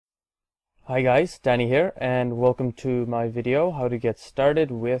Hi guys, Danny here, and welcome to my video how to get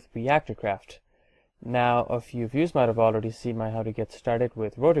started with ReactorCraft. Now, a few of you might have already seen my how to get started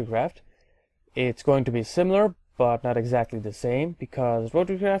with RotorCraft. It's going to be similar, but not exactly the same, because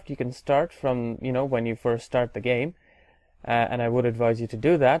RotorCraft you can start from, when you first start the game, and I would advise you to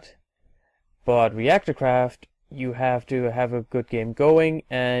do that. But ReactorCraft, you have to have a good game going,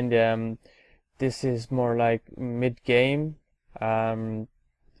 and this is more like mid-game.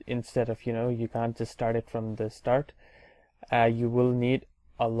 Instead of, you can't just start it from the start. You will need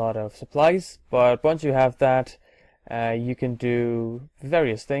a lot of supplies, but once you have that, you can do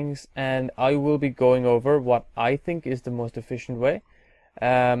various things, and I will be going over what I think is the most efficient way.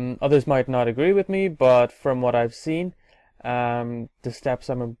 Others might not agree with me, but from what I've seen, the steps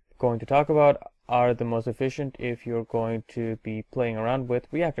I'm going to talk about are the most efficient if you're going to be playing around with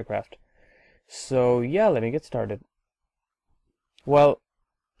ReactorCraft. So yeah, let me get started. Well,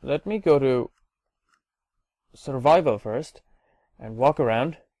 let me go to survival first and walk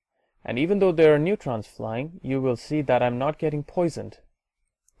around, and even though there are neutrons flying, you will see that I'm not getting poisoned.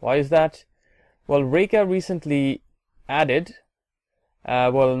 Why is that? Well, Reka recently added,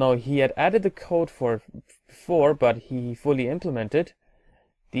 he had added the code for it before, but he fully implemented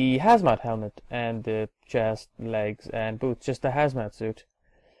the hazmat helmet and the chest, legs, and boots, just the hazmat suit.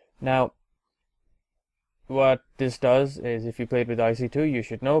 Now, what this does is, if you played with IC2, you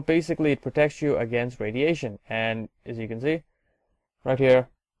should know, basically it protects you against radiation, and as you can see, right here,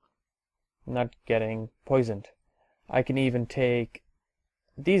 I'm not getting poisoned. I can even take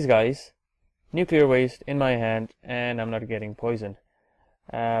these guys, nuclear waste, in my hand, and I'm not getting poisoned.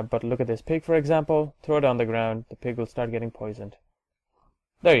 But look at this pig, for example, throw it on the ground, the pig will start getting poisoned.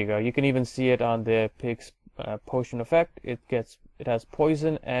 There you go, you can even see it on the pig's potion effect. It has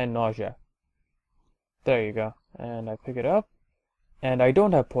poison and nausea. There you go, and I pick it up, and I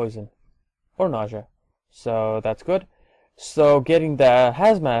don't have poison or nausea, so that's good. So getting the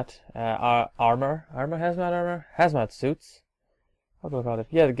hazmat hazmat suits. What do I call it?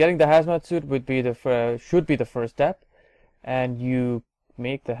 Yeah, getting the hazmat suit would be should be the first step, and you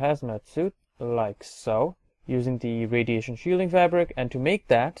make the hazmat suit like so, using the radiation shielding fabric. And to make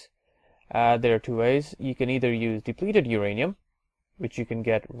that, there are two ways. You can either use depleted uranium, which you can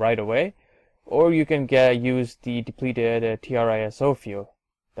get right away, or you can use the depleted TRISO fuel.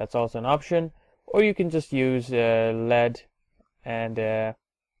 That's also an option. Or you can just use lead, and I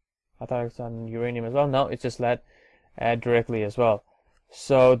thought it's on uranium as well. No, it's just lead directly as well.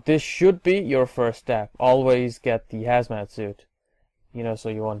 So this should be your first step. Always get the hazmat suit, so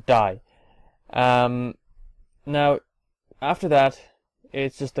you won't die. Now, after that,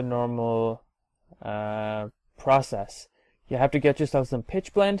 it's just a normal process. You have to get yourself some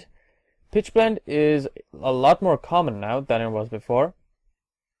pitch blend. Pitch blend is a lot more common now than it was before,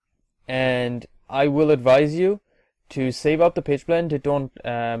 and I will advise you to save up the pitch blend. Don't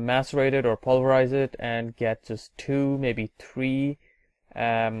macerate it or pulverize it and get just 2, maybe 3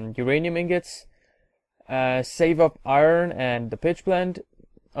 uranium ingots. Save up iron and the pitch blend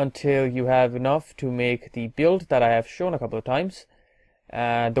until you have enough to make the build that I have shown a couple of times.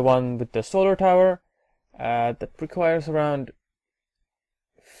 The one with the solar tower, that requires around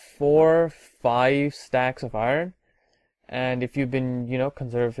 4-5 stacks of iron. And if you've been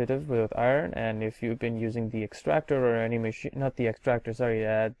conservative with iron, and if you've been using the extractor or any machine, not the extractor, sorry,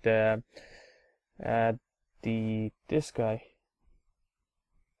 this guy,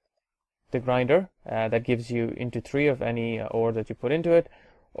 the grinder, that gives you into 3 of any ore that you put into it,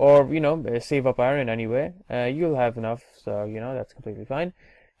 or save up iron anyway, you'll have enough, so that's completely fine.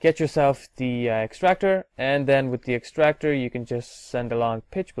 Get yourself the extractor, and then with the extractor you can just send along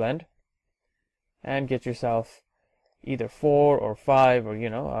pitch blend and get yourself either 4 or 5, or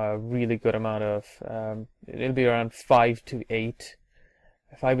a really good amount of it'll be around 5 to 8.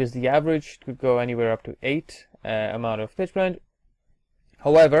 5 is the average. It could go anywhere up to 8 amount of pitch blend.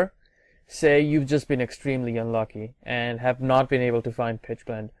 However, say you've just been extremely unlucky and have not been able to find pitch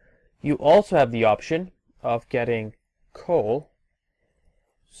blend, you also have the option of getting coal.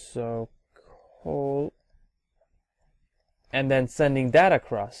 So coal, and then sending that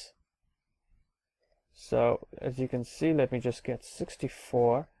across. So as you can see, let me just get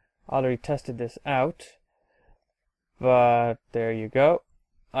 64. I already tested this out, but there you go.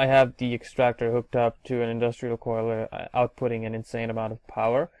 I have the extractor hooked up to an industrial coil, outputting an insane amount of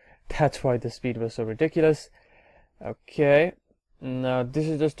power. That's why the speed was so ridiculous. Okay, now this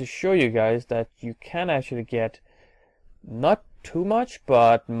is just to show you guys that you can actually get not too much,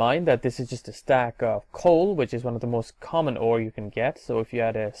 but mind that this is just a stack of coal, which is one of the most common ore you can get. So if you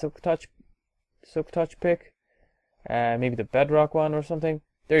had a silk touch pick, maybe the bedrock one or something,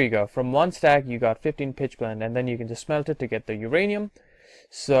 there you go. From one stack you got 15 pitchblende, and then you can just smelt it to get the uranium.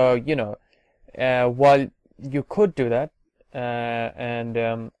 So, you know, while you could do that,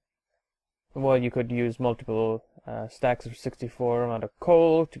 well, you could use multiple stacks of 64 amount of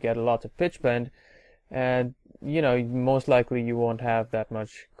coal to get lots of pitchblende, and you know, most likely you won't have that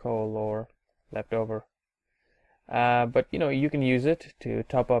much coal ore left over. But you know, you can use it to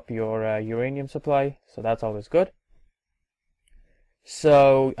top up your uranium supply, so that's always good.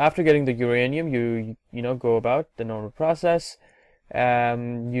 So after getting the uranium, you know, go about the normal process.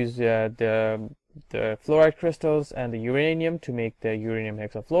 Use the fluorite crystals and the uranium to make the uranium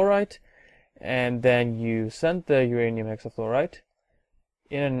hexafluoride, and then you send the uranium hexafluoride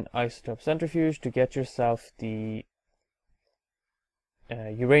in an isotope centrifuge to get yourself the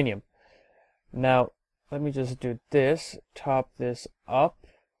uranium. Now let me just do this, top this up.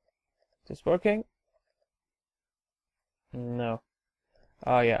 Is this working? No.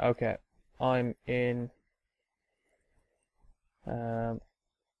 Oh yeah, okay. I'm in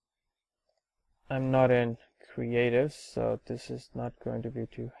I'm not in creative, so this is not going to be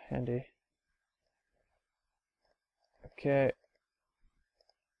too handy. Okay,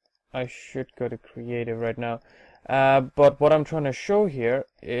 I should go to creative right now, but what I'm trying to show here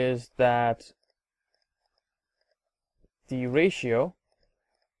is that the ratio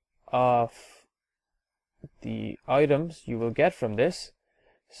of the items you will get from this,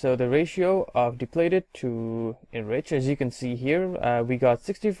 so the ratio of depleted to enriched, as you can see here, we got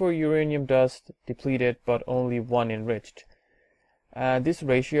 64 uranium dust depleted but only 1 enriched. This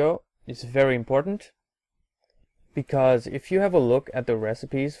ratio is very important, because if you have a look at the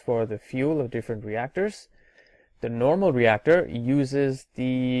recipes for the fuel of different reactors, the normal reactor uses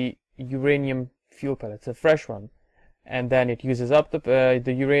the uranium fuel pellets, a fresh one, and then it uses up the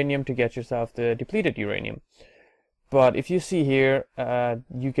uranium to get yourself the depleted uranium. But if you see here,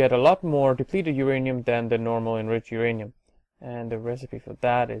 you get a lot more depleted uranium than the normal enriched uranium, and the recipe for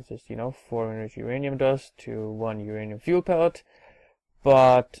that is just, you know, 4 enriched uranium dust to 1 uranium fuel pellet.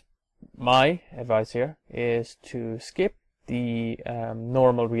 But my advice here is to skip the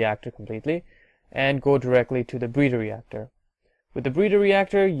normal reactor completely and go directly to the breeder reactor. With the breeder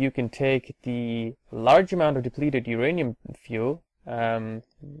reactor, you can take the large amount of depleted uranium fuel,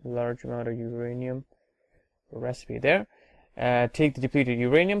 large amount of uranium recipe there, take the depleted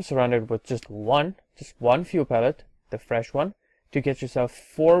uranium, surround it with just one fuel pellet, the fresh one, to get yourself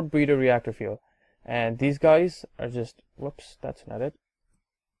 4 breeder reactor fuel. And these guys are just, whoops, that's not it.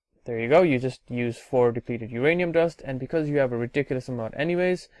 There you go, you just use 4 depleted uranium dust, and because you have a ridiculous amount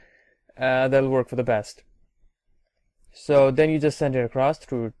anyways, that'll work for the best. So then you just send it across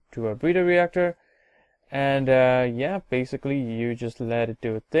to a breeder reactor, and yeah, basically you just let it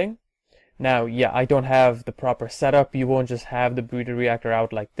do its thing. Now, yeah, I don't have the proper setup. You won't just have the breeder reactor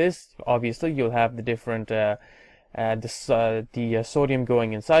out like this. Obviously, you'll have the different the sodium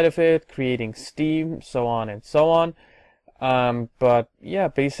going inside of it, creating steam, so on and so on. But yeah,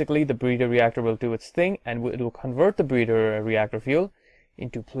 basically the breeder reactor will do its thing, and it will convert the breeder reactor fuel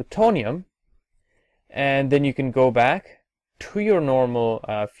into plutonium, and then you can go back to your normal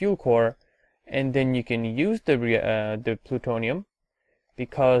fuel core, and then you can use the plutonium,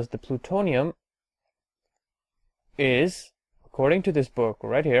 because the plutonium is, according to this book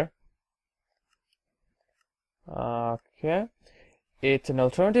right here, okay, it's an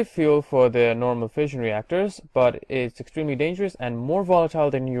alternative fuel for the normal fission reactors, but it's extremely dangerous and more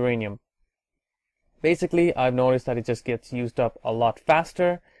volatile than uranium. Basically, I've noticed that it just gets used up a lot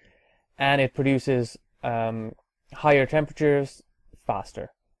faster, and it produces higher temperatures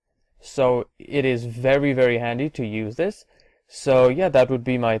faster. So it is very, very handy to use this. So yeah, that would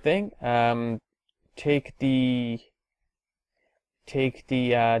be my thing. Take the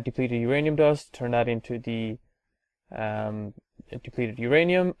depleted uranium dust, turn that into the depleted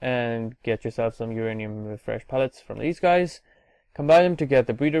uranium, and get yourself some uranium fresh pellets from these guys. Combine them to get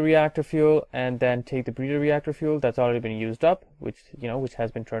the breeder reactor fuel, and then take the breeder reactor fuel that's already been used up, which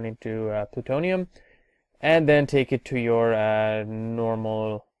has been turned into plutonium, and then take it to your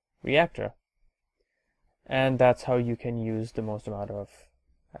normal reactor. And that's how you can use the most amount of,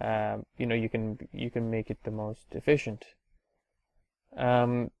 you can make it the most efficient.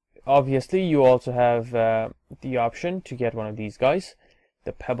 Obviously, you also have the option to get one of these guys,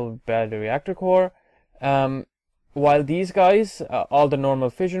 the pebble bed reactor core. While these guys, all the normal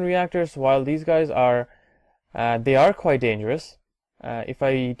fission reactors, while these guys are, they are quite dangerous. If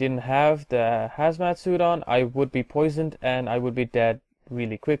I didn't have the hazmat suit on, I would be poisoned and I would be dead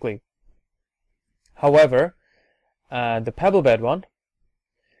really quickly. However, the pebble bed one,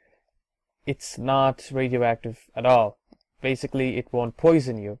 it's not radioactive at all. basically it won't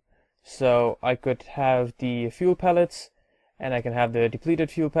poison you. So I could have the fuel pellets, and I can have the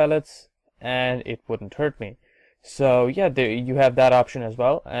depleted fuel pellets, and it wouldn't hurt me. So yeah, there you have that option as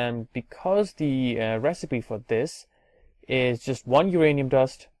well. And because the recipe for this is just 1 uranium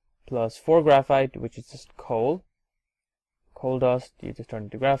dust plus 4 graphite, which is just coal dust, you just turn it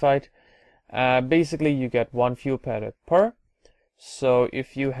into graphite. Basically you get 1 fuel pellet per. So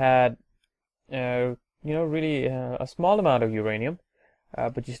if you had really a small amount of uranium,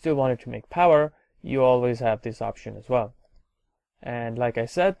 but you still wanted to make power, you always have this option as well. And like I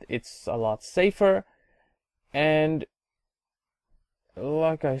said, it's a lot safer, and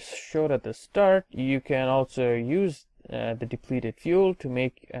like I showed at the start, you can also use the depleted fuel to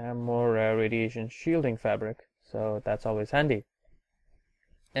make more radiation shielding fabric, so that's always handy.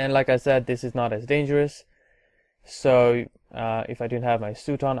 And like I said, this is not as dangerous, so if I didn't have my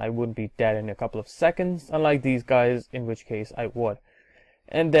suit on, I wouldn't be dead in a couple of seconds, unlike these guys, in which case I would.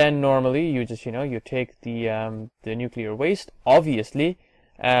 And then normally you just you take the nuclear waste. Obviously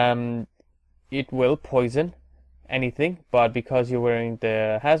it will poison anything, but because you're wearing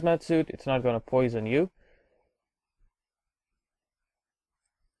the hazmat suit, it's not going to poison you.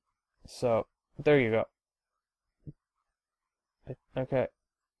 So there you go. Okay,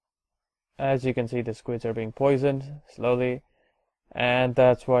 as you can see, the squids are being poisoned slowly, and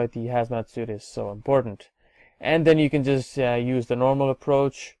that's why the hazmat suit is so important. And then you can just use the normal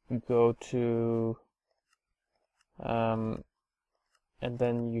approach, go to and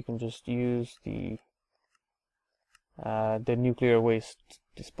then you can just use the nuclear waste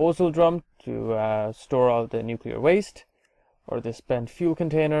disposal drum to store all the nuclear waste, or the spent fuel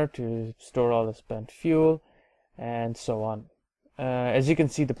container to store all the spent fuel, and so on. As you can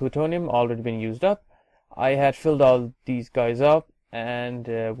see, the plutonium already been used up. I had filled all these guys up, and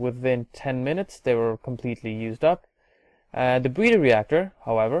within 10 minutes they were completely used up. The breeder reactor,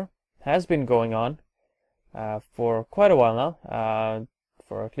 however, has been going on for quite a while now,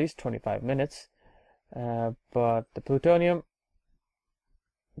 for at least 25 minutes, but the plutonium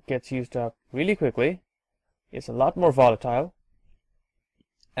gets used up really quickly. It's a lot more volatile,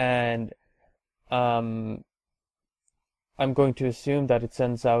 and I'm going to assume that it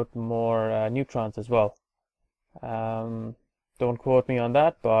sends out more neutrons as well. Don't quote me on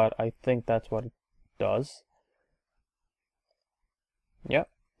that, but I think that's what it does. Yeah,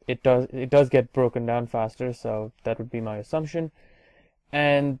 it does. It does get broken down faster, so that would be my assumption.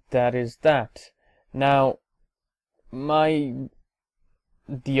 And that is that. Now, the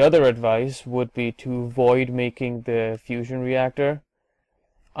other advice would be to avoid making the fusion reactor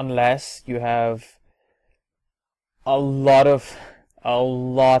unless you have a lot of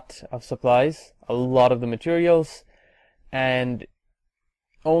supplies, a lot of the materials, and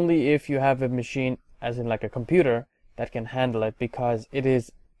only if you have a machine, as in like a computer, that can handle it, because it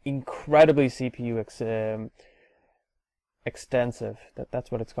is incredibly CPU extensive. That's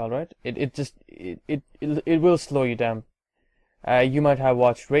what it's called, right? It will slow you down. You might have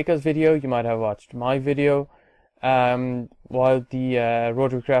watched Reika's video, you might have watched my video, while the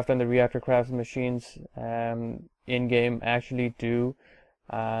ReactorCraft and the ReactorCraft machines in-game actually do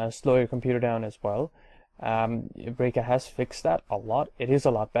slow your computer down as well. Reika has fixed that a lot. It is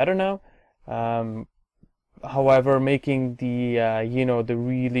a lot better now. However, making the the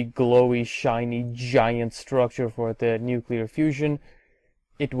really glowy, shiny, giant structure for the nuclear fusion,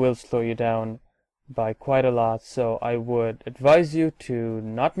 it will slow you down by quite a lot. So I would advise you to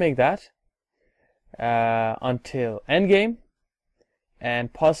not make that until endgame,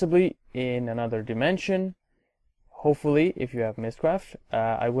 and possibly in another dimension. Hopefully, if you have Mistcraft,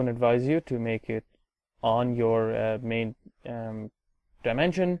 I wouldn't advise you to make it on your main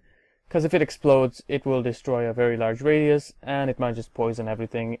dimension, because if it explodes, it will destroy a very large radius, and it might just poison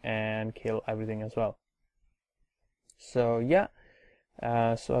everything and kill everything as well. So yeah,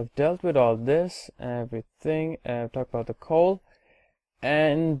 so I've dealt with all this, everything. I've talked about the coal,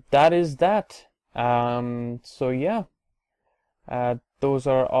 and that is that. So yeah, those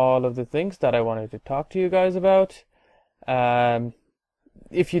are all of the things that I wanted to talk to you guys about.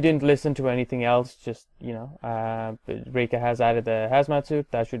 If you didn't listen to anything else, just Reika has added the hazmat suit.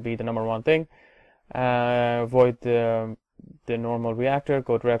 That should be the #1 thing. Avoid the normal reactor,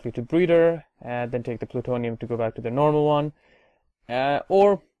 go directly to breeder, and then take the plutonium to go back to the normal one,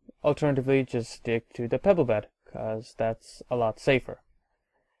 or alternatively just stick to the pebble bed, because that's a lot safer.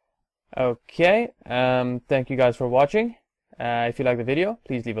 Okay, thank you guys for watching. If you like the video,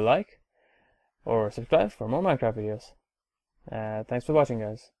 please leave a like or subscribe for more Minecraft videos. Thanks for watching,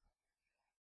 guys.